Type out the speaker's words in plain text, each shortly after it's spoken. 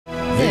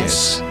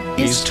This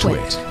is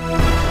TWiT.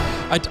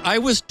 I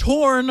was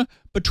torn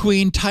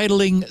between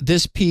titling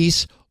this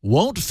piece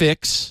Won't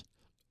Fix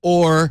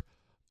or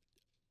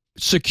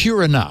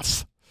Secure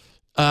Enough.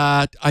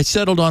 I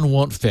settled on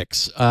Won't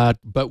Fix,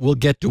 but we'll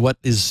get to what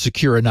is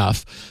secure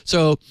enough.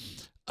 So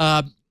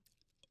Won't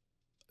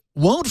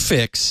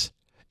Fix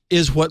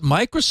is what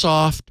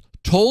Microsoft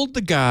told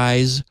the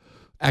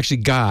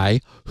guy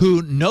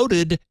who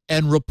noted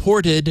and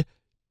reported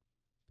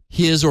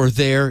his or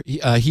their,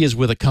 he is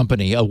with a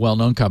company, a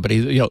well-known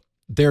company,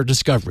 their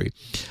discovery.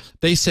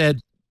 They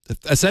said,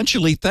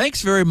 essentially,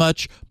 thanks very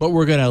much, but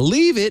we're going to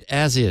leave it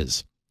as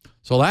is.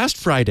 So last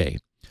Friday,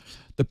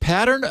 the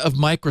pattern of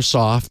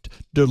Microsoft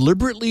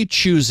deliberately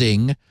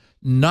choosing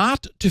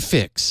not to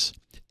fix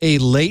a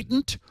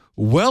latent,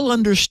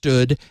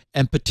 well-understood,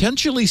 and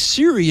potentially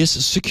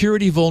serious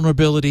security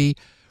vulnerability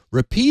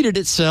repeated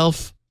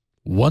itself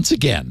once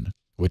again,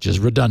 which is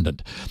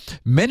redundant.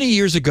 Many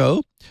years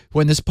ago,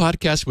 when this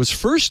podcast was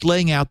first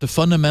laying out the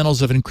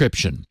fundamentals of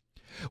encryption,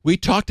 we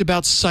talked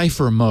about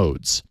Cipher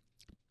Modes.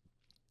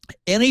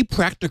 Any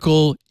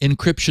practical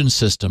encryption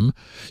system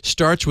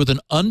starts with an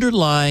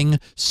underlying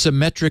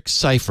symmetric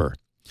cipher.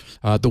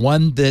 The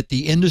one that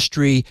the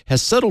industry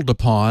has settled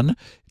upon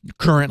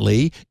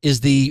currently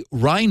is the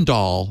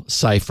Rijndael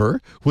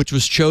cipher, which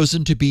was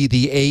chosen to be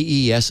the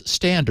AES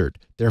standard.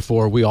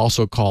 Therefore, we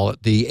also call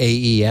it the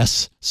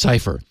AES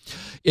cipher.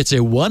 It's a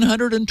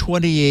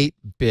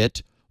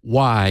 128-bit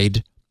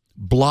wide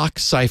block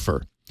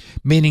cipher,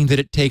 meaning that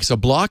it takes a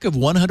block of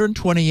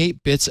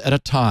 128 bits at a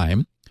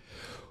time,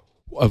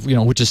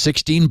 which is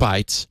 16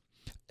 bytes,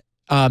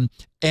 and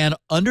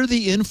under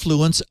the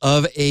influence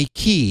of a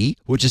key,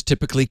 which is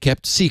typically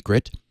kept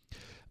secret,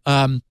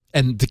 and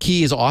the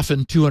key is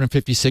often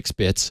 256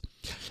 bits,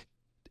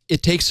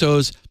 it takes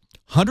those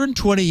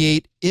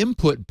 128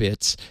 input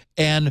bits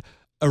and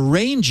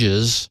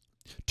arranges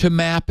to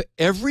map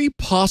every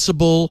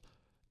possible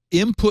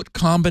input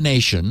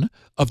combination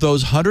of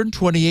those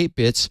 128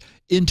 bits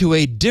into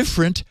a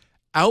different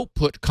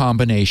output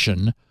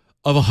combination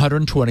of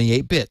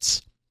 128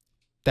 bits.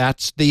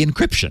 That's the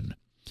encryption.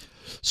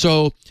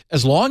 So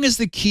as long as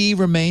the key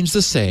remains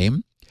the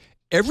same,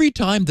 every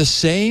time the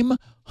same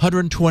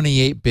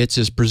 128 bits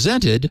is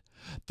presented,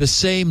 the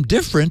same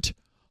different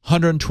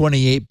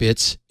 128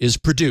 bits is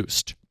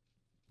produced.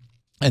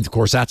 And of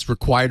course, that's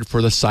required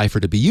for the cipher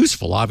to be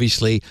useful.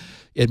 Obviously,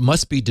 it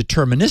must be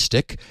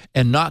deterministic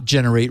and not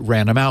generate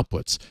random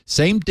outputs.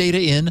 Same data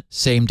in,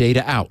 same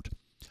data out.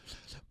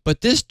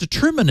 But this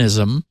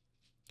determinism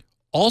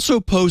also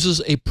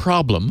poses a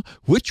problem,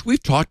 which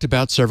we've talked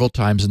about several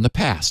times in the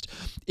past.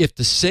 If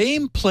the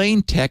same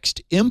plain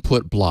text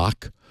input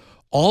block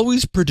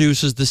always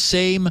produces the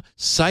same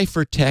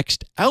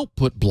ciphertext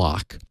output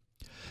block,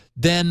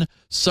 then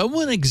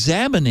someone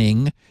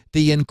examining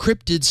the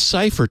encrypted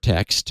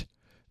ciphertext,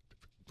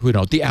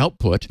 the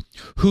output,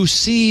 who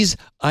sees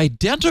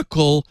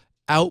identical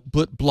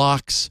output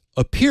blocks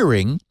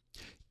appearing,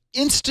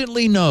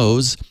 instantly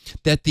knows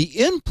that the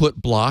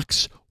input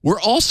blocks were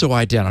also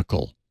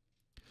identical.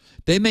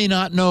 They may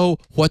not know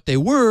what they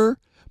were,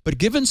 but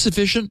given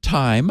sufficient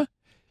time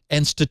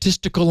and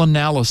statistical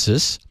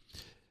analysis,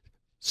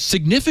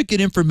 significant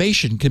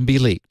information can be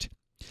leaked.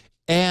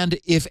 And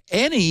if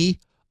any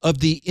of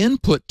the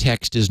input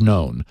text is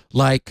known,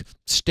 like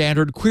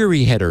standard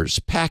query headers,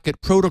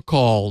 packet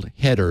protocol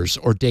headers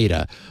or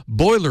data,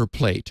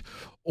 boilerplate,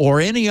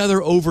 or any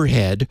other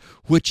overhead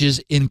which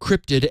is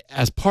encrypted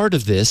as part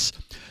of this,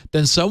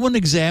 then someone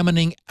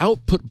examining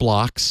output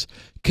blocks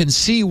can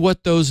see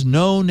what those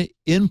known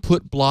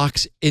input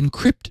blocks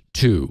encrypt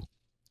to.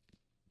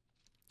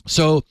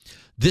 So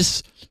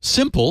this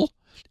simple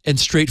and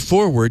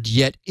straightforward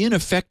yet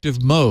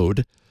ineffective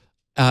mode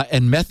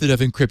and method of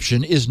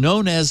encryption is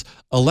known as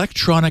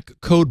electronic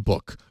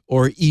codebook,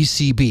 or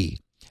ECB,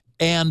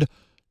 and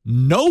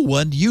no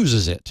one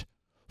uses it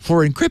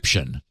for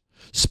encryption,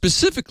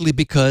 specifically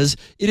because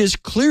it is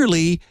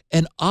clearly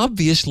and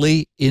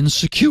obviously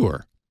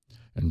insecure.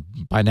 And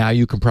by now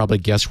you can probably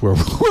guess where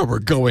we're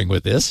going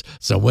with this.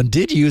 Someone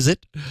did use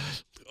it.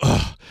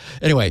 Ugh.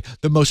 Anyway,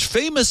 the most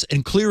famous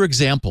and clear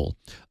example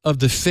of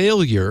the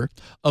failure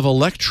of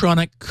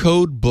electronic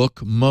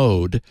codebook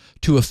mode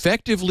to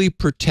effectively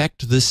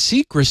protect the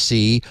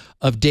secrecy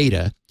of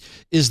data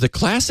is the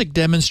classic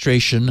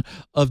demonstration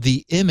of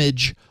the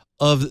image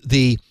of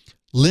the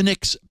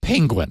Linux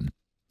penguin.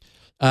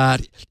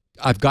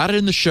 I've got it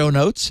in the show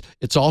notes.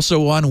 It's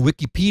also on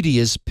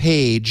Wikipedia's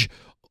page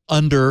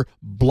under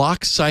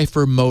block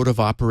cipher mode of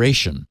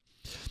operation.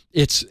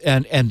 It's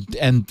in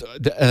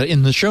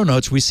the show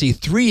notes we see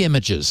three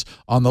images.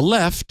 On the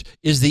left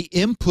is the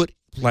input,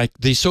 like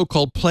the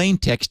so-called plain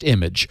text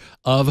image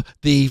of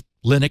the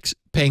Linux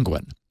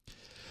penguin.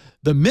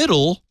 The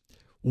middle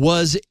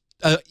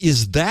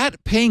is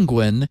that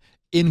penguin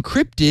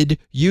encrypted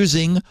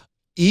using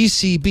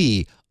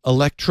ECB,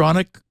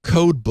 electronic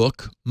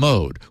codebook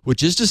mode,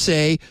 which is to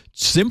say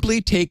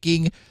simply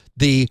taking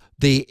the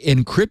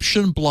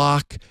encryption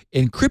block,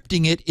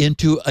 encrypting it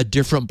into a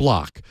different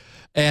block.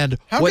 And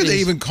how could they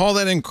even call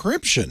that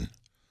encryption?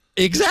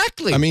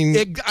 Exactly. I mean,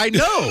 I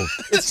know.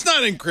 It's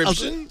not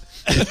encryption.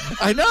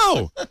 I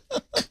know.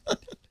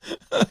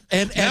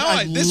 And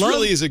this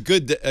really is a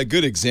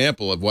good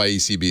example of why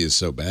ECB is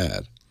so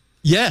bad.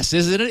 Yes,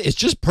 isn't it? It's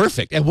just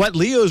perfect. And what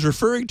Leo is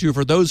referring to,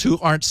 for those who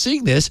aren't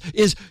seeing this,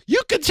 is you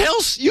can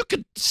still see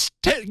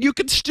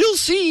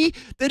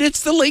that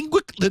it's the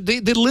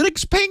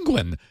Linux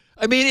penguin.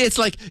 I mean, it's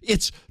like,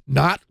 it's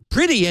not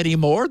pretty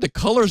anymore. The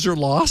colors are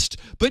lost,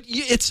 but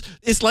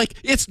it's like,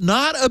 it's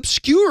not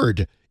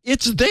obscured.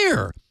 It's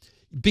there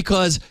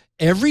because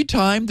every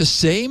time the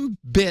same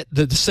bit,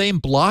 the same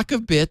block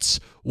of bits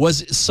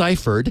was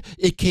ciphered,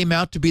 it came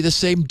out to be the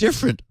same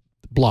different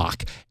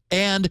block.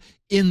 And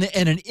in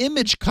an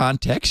image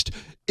context,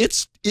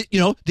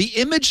 the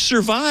image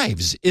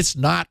survives. It's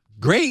not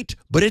great,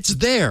 but it's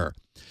there.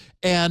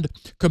 And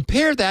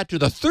compare that to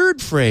the third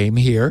frame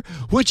here,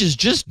 which is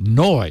just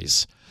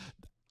noise.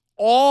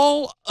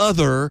 All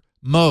other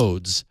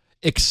modes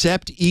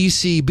except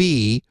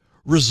ECB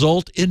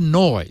result in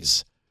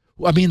noise.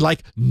 I mean,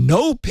 like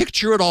no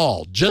picture at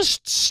all,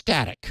 just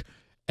static.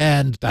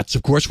 And that's,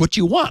 of course, what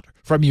you want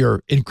from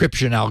your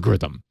encryption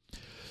algorithm.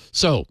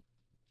 So,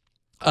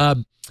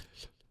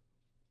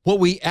 what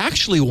we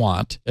actually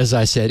want, as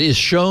I said, is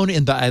shown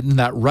in that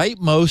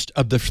rightmost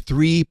of the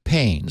three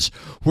panes,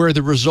 where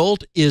the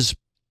result is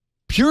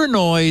pure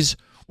noise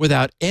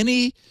without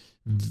any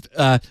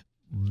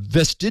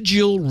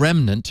vestigial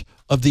remnant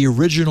of the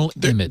original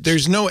image.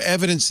 There's no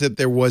evidence that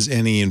there was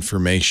any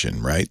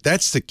information, right?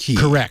 That's the key.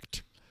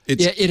 Correct. It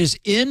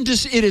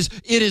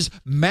is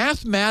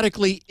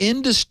mathematically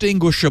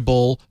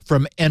indistinguishable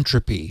from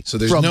entropy. So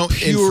there's no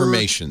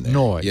information there.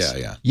 Noise.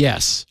 Yeah.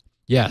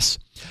 Yes.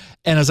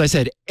 And as I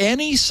said,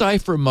 any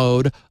cipher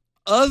mode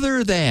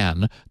other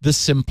than the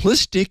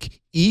simplistic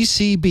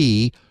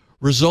ECB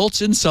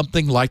results in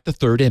something like the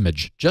third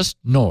image, just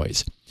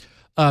noise.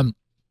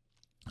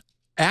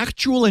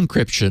 Actual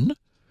encryption,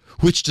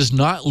 which does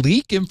not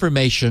leak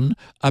information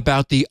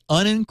about the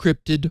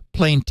unencrypted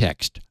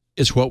plaintext,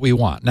 is what we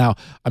want. Now,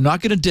 I'm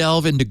not going to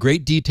delve into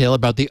great detail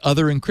about the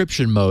other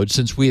encryption modes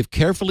since we have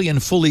carefully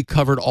and fully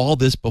covered all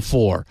this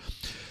before.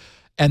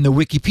 And the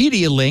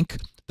Wikipedia link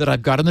that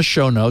I've got in the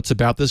show notes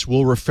about this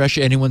will refresh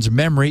anyone's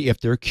memory if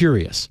they're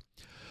curious.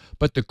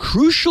 But the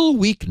crucial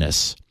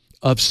weakness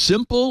of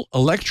simple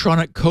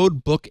electronic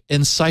code book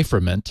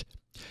encipherment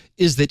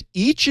is that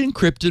each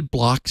encrypted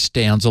block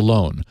stands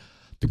alone.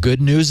 The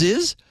good news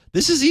is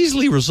this is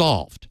easily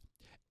resolved.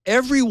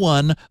 Every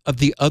one of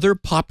the other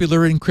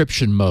popular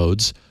encryption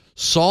modes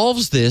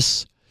solves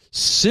this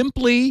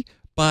simply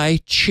by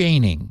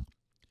chaining.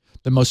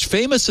 The most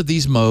famous of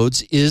these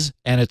modes is,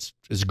 and it's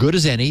as good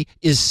as any,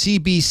 is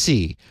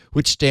CBC,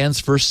 which stands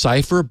for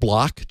Cipher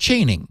Block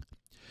Chaining.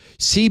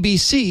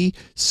 CBC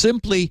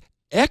simply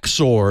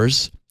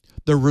XORs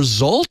the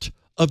result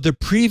of the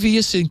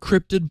previous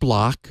encrypted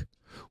block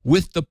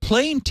with the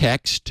plain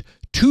text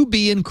to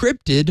be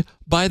encrypted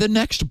by the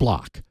next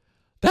block.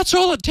 That's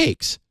all it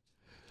takes.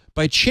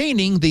 By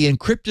chaining the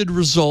encrypted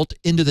result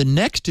into the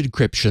next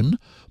encryption,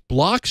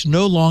 blocks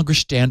no longer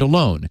stand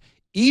alone.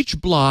 Each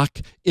block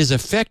is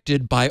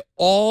affected by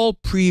all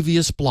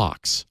previous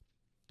blocks.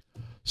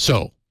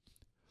 So,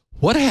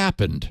 what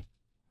happened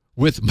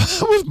with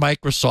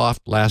Microsoft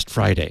last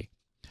Friday?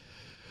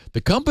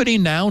 The company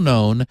now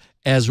known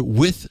as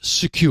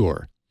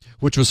WithSecure,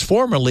 which was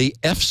formerly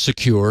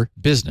F-Secure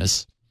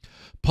Business,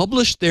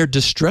 published their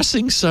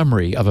distressing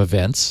summary of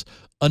events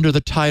under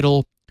the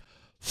title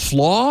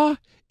Flaw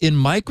in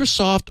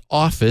Microsoft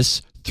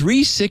Office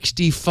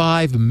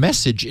 365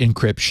 Message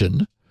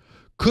Encryption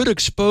Could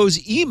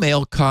Expose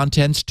Email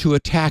Contents to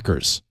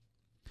Attackers.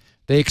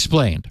 They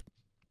explained,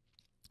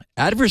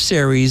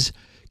 adversaries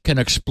can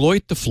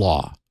exploit the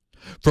flaw,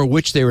 for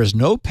which there is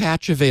no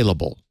patch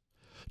available,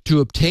 to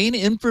obtain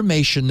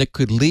information that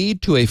could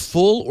lead to a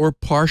full or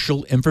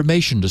partial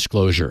information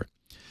disclosure.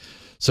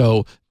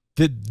 So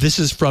this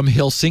is from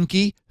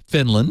Helsinki,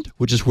 Finland,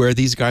 which is where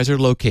these guys are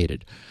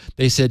located.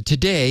 They said,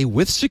 today,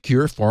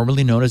 WithSecure,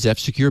 formerly known as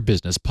F-Secure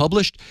Business,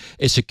 published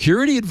a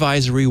security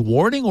advisory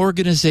warning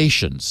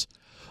organizations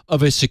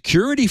of a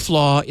security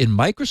flaw in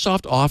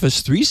Microsoft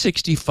Office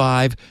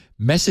 365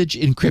 message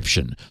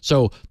encryption.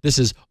 So this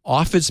is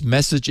Office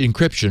Message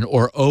Encryption,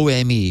 or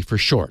OME for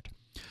short.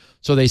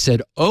 So they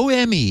said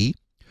OME,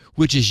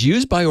 which is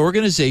used by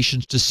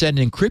organizations to send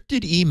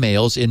encrypted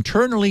emails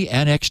internally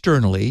and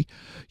externally,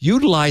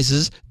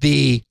 utilizes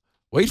the,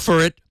 wait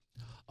for it,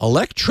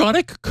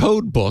 electronic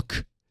code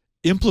book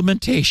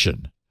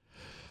implementation.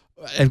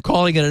 And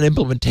calling it an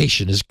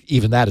implementation is,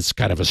 even that is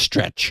kind of a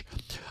stretch.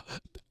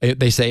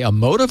 They say a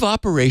mode of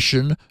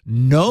operation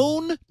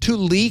known to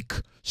leak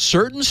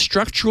certain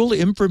structural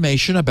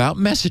information about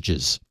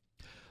messages.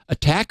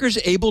 Attackers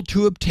able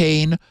to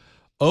obtain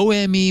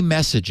OME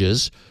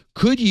messages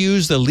could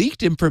use the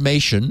leaked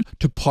information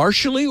to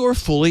partially or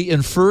fully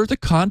infer the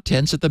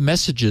contents of the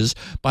messages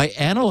by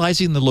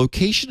analyzing the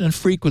location and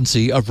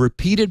frequency of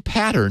repeated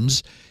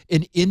patterns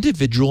in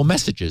individual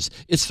messages.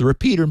 It's the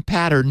repeated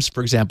patterns,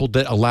 for example,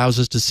 that allows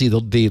us to see the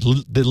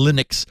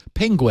Linux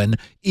penguin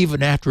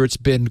even after it's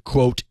been,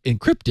 quote,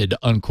 encrypted,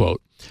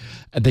 unquote.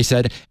 And they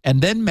said,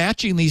 and then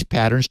matching these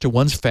patterns to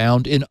ones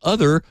found in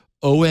other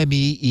OME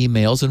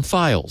emails and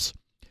files.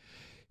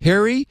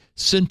 Harry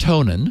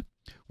Sintonen,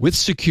 with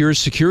Secure's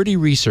security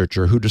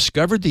researcher who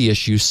discovered the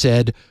issue,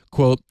 said,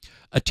 quote,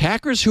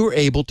 attackers who are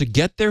able to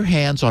get their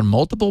hands on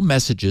multiple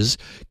messages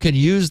can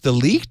use the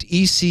leaked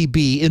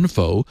ECB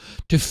info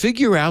to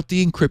figure out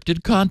the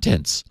encrypted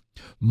contents.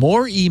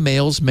 More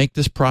emails make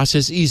this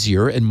process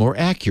easier and more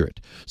accurate,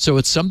 so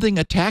it's something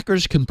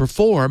attackers can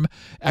perform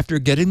after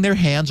getting their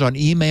hands on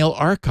email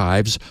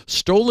archives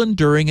stolen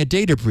during a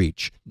data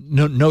breach,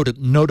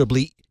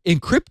 notably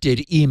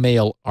encrypted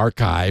email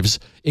archives,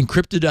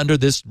 encrypted under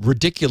this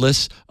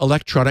ridiculous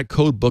electronic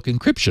codebook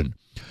encryption.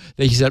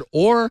 He said,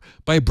 or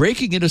by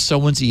breaking into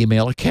someone's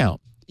email account,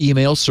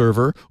 email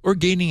server, or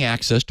gaining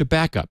access to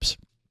backups.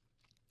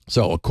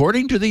 So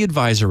according to the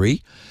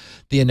advisory,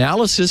 the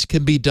analysis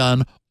can be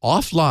done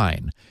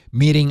offline,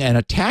 meaning an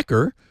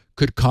attacker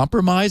could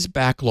compromise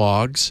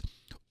backlogs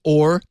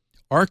or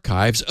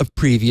archives of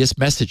previous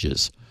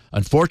messages.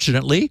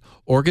 Unfortunately,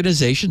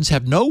 organizations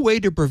have no way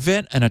to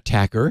prevent an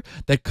attacker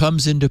that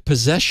comes into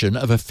possession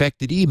of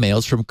affected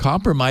emails from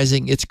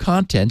compromising its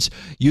contents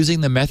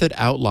using the method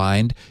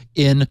outlined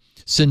in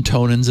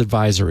Sintonen's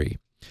advisory.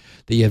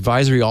 The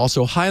advisory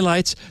also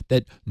highlights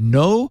that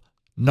no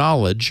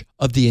knowledge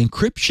of the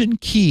encryption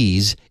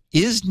keys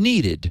is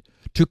needed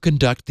to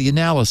conduct the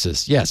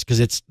analysis. Yes, because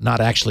it's not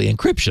actually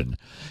encryption.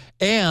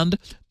 And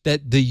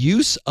that the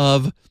use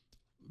of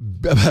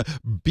BYOK,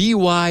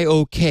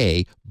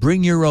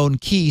 bring your own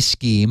key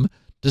scheme,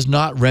 does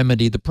not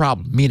remedy the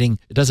problem, meaning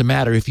it doesn't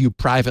matter if you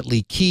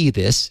privately key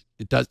this.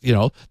 It does,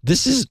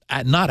 this is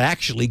not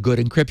actually good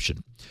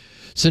encryption.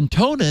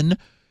 Sintonen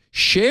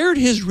shared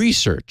his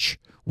research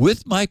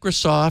with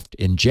Microsoft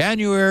in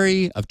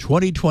January of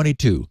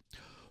 2022.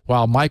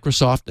 While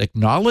Microsoft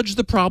acknowledged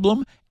the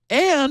problem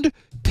and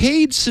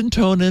paid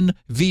Sintonen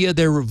via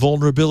their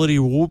vulnerability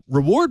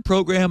reward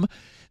program,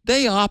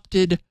 they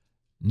opted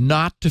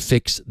not to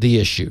fix the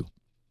issue.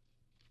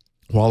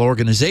 While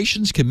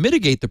organizations can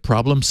mitigate the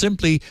problem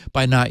simply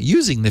by not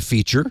using the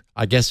feature,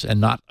 I guess, and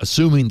not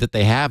assuming that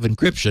they have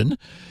encryption,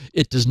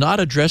 it does not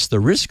address the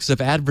risks of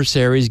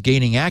adversaries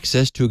gaining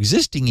access to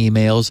existing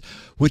emails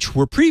which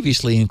were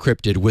previously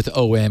encrypted with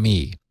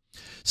OME.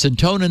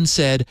 Sintonen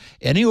said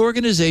any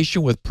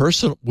organization with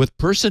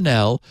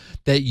personnel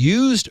that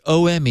used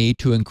OME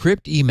to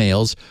encrypt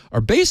emails are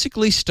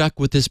basically stuck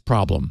with this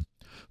problem.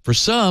 For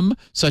some,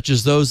 such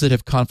as those that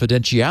have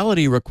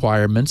confidentiality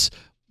requirements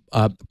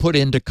put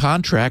into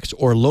contracts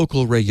or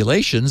local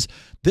regulations,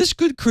 this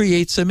could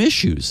create some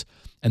issues.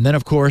 And then,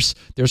 of course,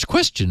 there's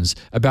questions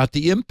about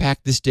the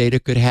impact this data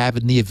could have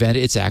in the event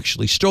it's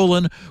actually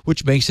stolen,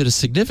 which makes it a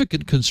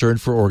significant concern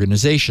for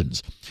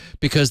organizations.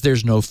 Because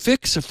there's no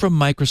fix from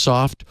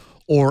Microsoft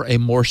or a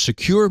more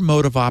secure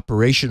mode of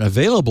operation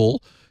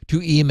available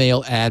to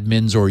email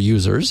admins or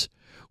users,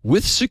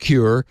 with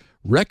Secure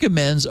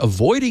recommends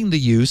avoiding the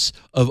use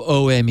of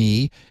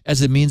OME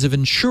as a means of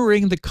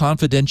ensuring the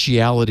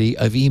confidentiality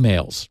of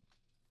emails.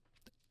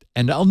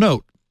 And I'll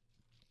note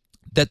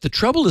that the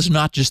trouble is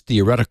not just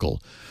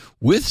theoretical.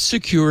 With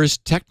Secure's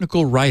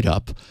technical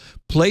write-up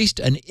placed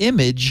an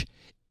image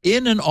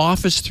in an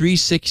Office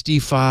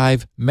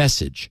 365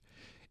 message,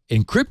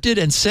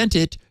 encrypted and sent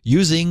it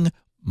using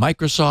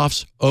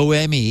Microsoft's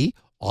OME,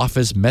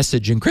 Office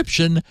Message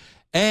Encryption,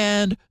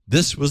 and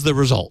this was the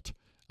result.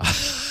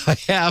 I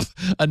have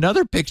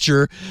another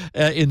picture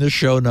in the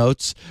show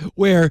notes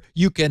where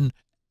you can,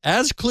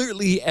 as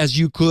clearly as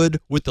you could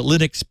with the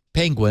Linux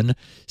penguin,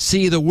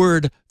 see the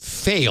word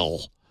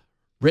fail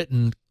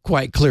written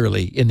quite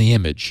clearly in the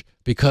image.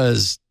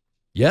 Because,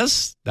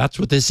 yes, that's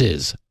what this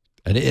is,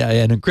 an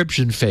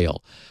encryption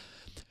fail.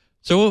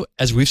 So,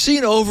 as we've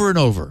seen over and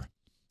over,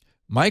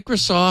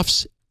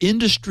 Microsoft's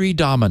industry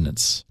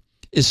dominance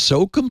is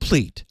so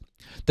complete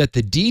that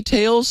the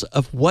details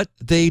of what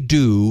they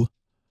do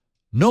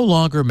no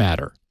longer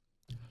matter.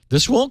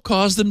 This won't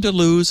cause them to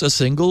lose a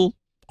single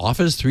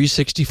Office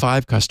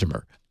 365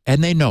 customer,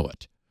 and they know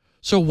it.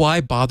 So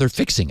why bother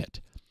fixing it?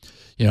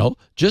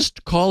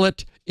 Just call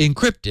it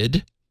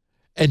encrypted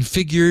and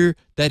figure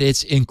that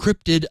it's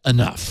encrypted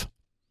enough.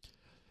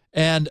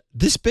 And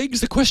this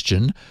begs the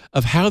question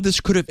of how this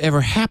could have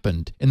ever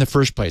happened in the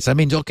first place. I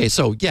mean, okay,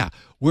 so yeah,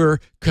 we're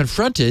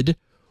confronted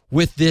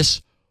with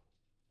this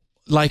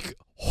like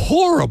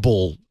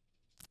horrible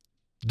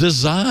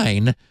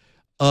design.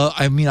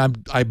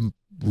 I'm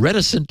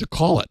reticent to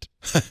call it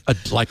a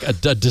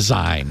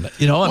design.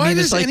 Why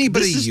does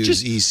anybody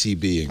use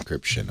ECB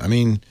encryption? I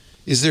mean,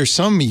 is there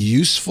some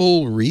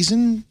useful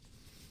reason,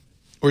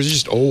 or is it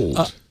just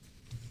old?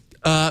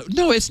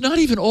 No, it's not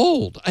even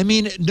old. I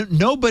mean,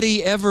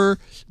 nobody ever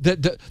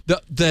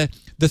the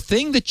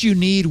thing that you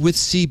need with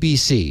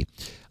CBC.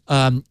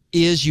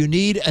 is you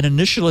need an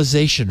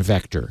initialization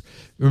vector.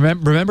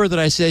 Remember that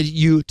I said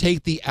you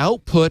take the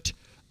output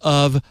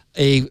of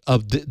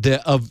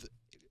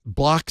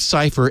block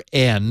cipher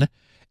n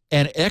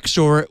and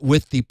XOR it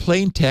with the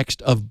plain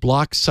text of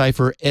block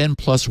cipher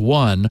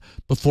n+1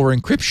 before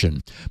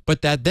encryption.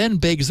 But that then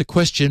begs the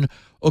question,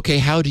 okay,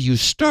 how do you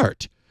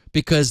start?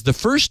 Because the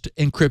first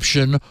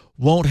encryption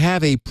won't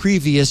have a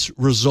previous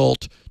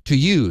result to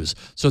use.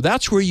 So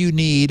that's where you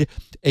need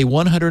a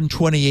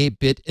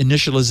 128-bit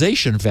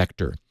initialization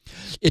vector.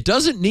 It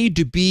doesn't need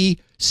to be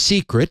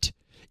secret.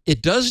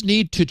 It does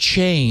need to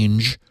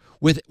change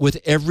with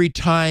every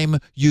time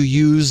you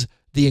use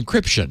the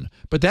encryption.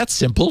 But that's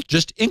simple.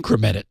 Just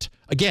increment it.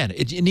 Again,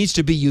 it needs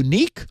to be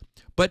unique,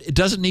 but it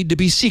doesn't need to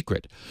be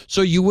secret.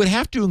 So you would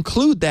have to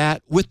include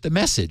that with the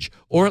message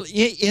or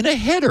in a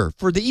header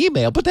for the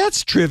email, but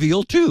that's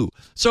trivial too.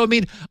 So, I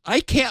mean,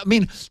 okay,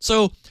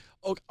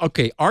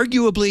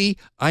 arguably,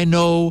 I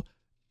know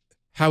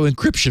how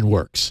encryption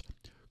works.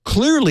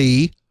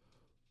 Clearly,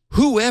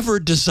 whoever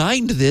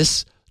designed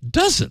this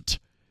doesn't.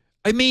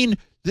 I mean,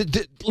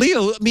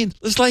 Leo, I mean,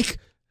 it's like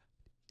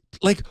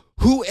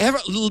whoever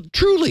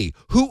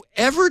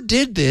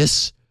did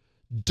this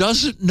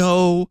doesn't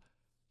know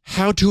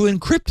how to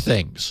encrypt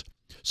things.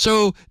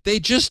 So they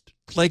just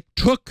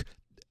took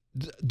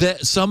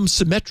some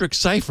symmetric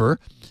cipher,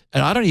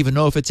 and I don't even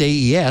know if it's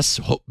AES,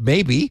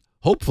 maybe,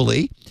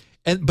 hopefully,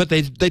 but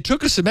they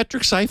took a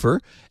symmetric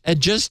cipher and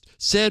just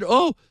said,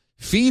 oh,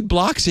 feed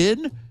blocks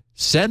in,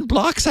 send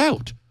blocks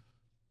out,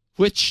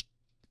 which,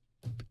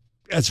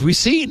 as we've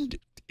seen,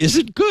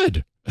 isn't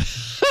good.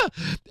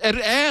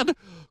 and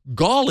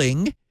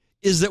galling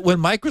is that when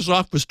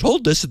Microsoft was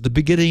told this at the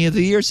beginning of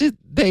the year,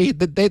 they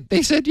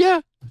said,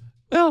 yeah,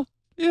 well,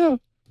 yeah,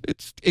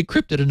 it's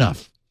encrypted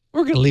enough.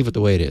 We're going to leave it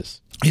the way it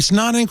is. It's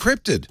not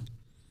encrypted.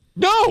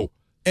 No.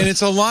 And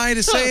it's a lie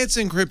to say it's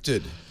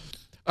encrypted.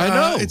 I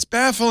know. It's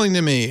baffling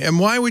to me. And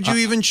why would you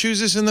even choose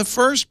this in the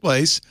first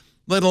place,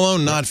 let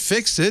alone not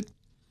fix it?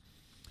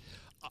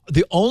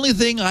 The only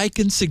thing I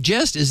can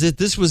suggest is that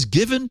this was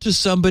given to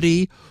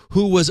somebody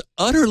who was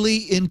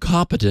utterly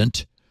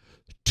incompetent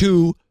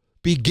to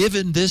be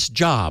given this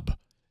job.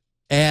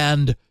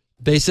 And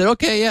they said,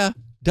 okay, yeah,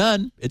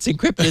 done. It's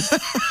encrypted.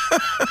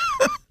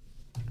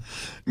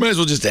 Might as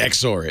well just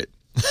XOR it.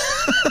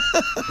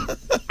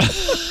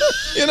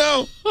 You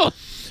know,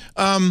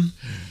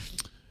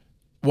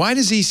 why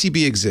does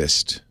ECB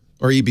exist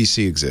or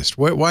EBC exist?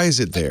 Why is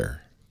it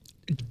there?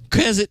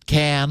 Because it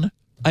can.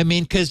 I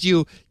mean, because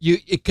it's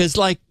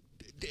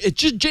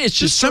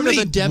just sort of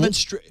a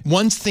demonstration.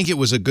 Once think it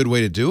was a good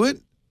way to do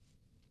it.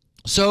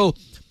 So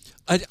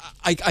I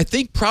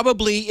think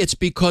probably it's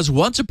because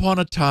once upon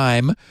a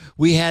time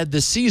we had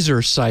the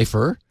Caesar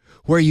cipher,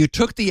 where you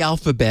took the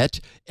alphabet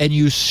and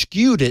you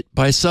skewed it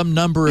by some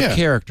number of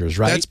characters,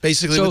 right? That's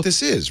basically what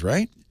this is,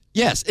 right?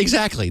 Yes,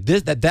 exactly.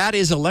 That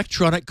is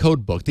electronic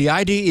code book. The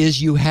idea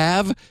is you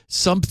have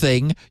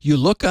something, you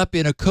look up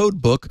in a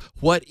code book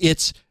what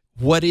it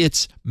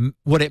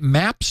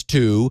maps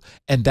to,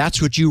 and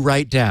that's what you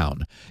write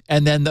down.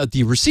 And then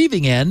the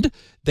receiving end,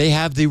 they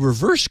have the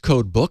reverse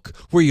code book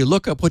where you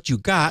look up what you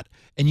got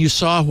and you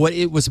saw what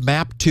it was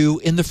mapped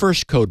to in the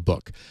first code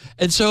book.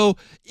 And so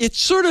it's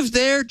sort of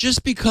there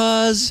just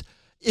because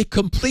it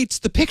completes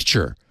the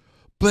picture.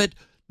 But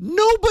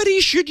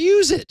nobody should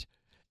use it.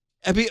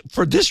 I mean,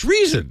 for this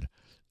reason.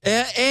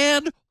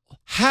 And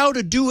how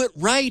to do it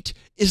right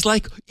is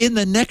like in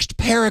the next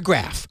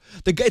paragraph.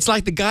 It's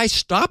like the guy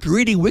stopped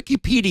reading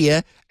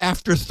Wikipedia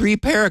after 3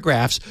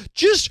 paragraphs.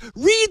 Just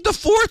read the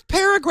 4th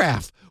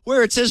paragraph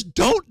where it says,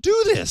 don't do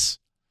this.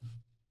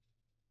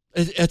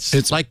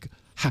 It's like,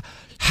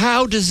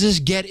 how does this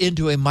get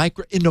into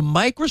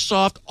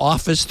Microsoft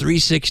Office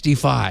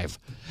 365?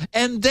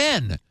 And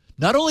then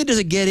not only does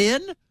it get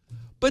in,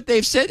 but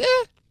they've said,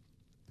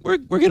 we're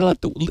gonna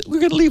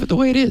leave it the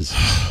way it is.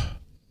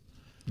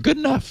 Good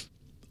enough.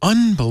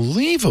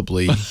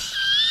 Unbelievably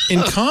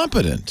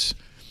incompetent.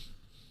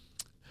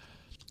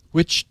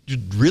 Which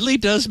really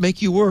does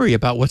make you worry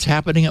about what's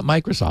happening at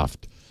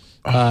Microsoft.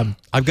 I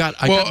got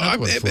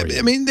one for you.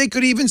 I mean, they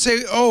could even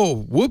say,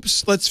 oh,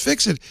 whoops, let's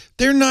fix it.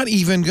 They're not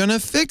even going to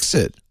fix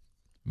it.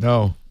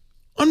 No.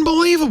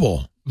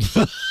 Unbelievable.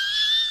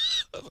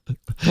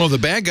 Well, the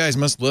bad guys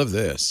must love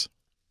this.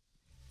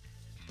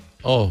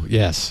 Oh,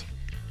 yes.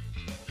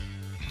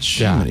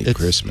 Jiminy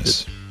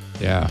Christmas.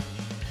 Yeah.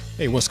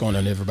 Hey, what's going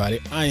on, everybody?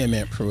 I am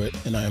Ant Pruitt,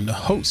 and I am the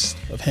host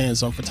of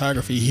Hands On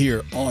Photography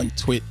here on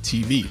TWiT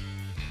TV.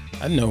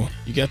 I know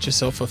you got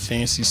yourself a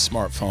fancy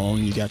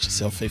smartphone, you got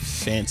yourself a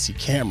fancy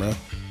camera,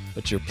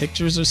 but your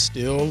pictures are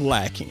still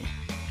lacking.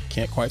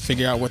 Can't quite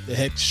figure out what the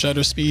heck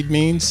shutter speed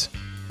means?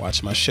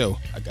 Watch my show.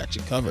 I got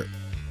you covered.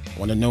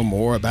 Want to know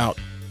more about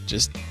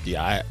just the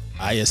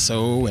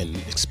ISO and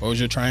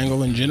exposure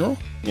triangle in general?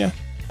 Yeah,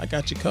 I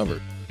got you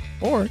covered.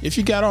 Or if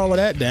you got all of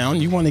that down,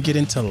 you want to get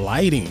into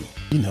lighting,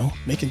 you know,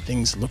 making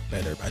things look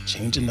better by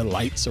changing the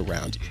lights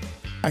around you.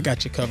 I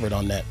got you covered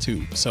on that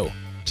too. So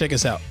check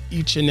us out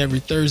each and every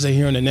Thursday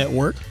here on the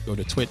network. Go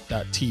to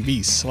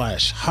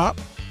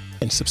twit.tv/hop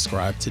and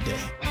subscribe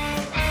today.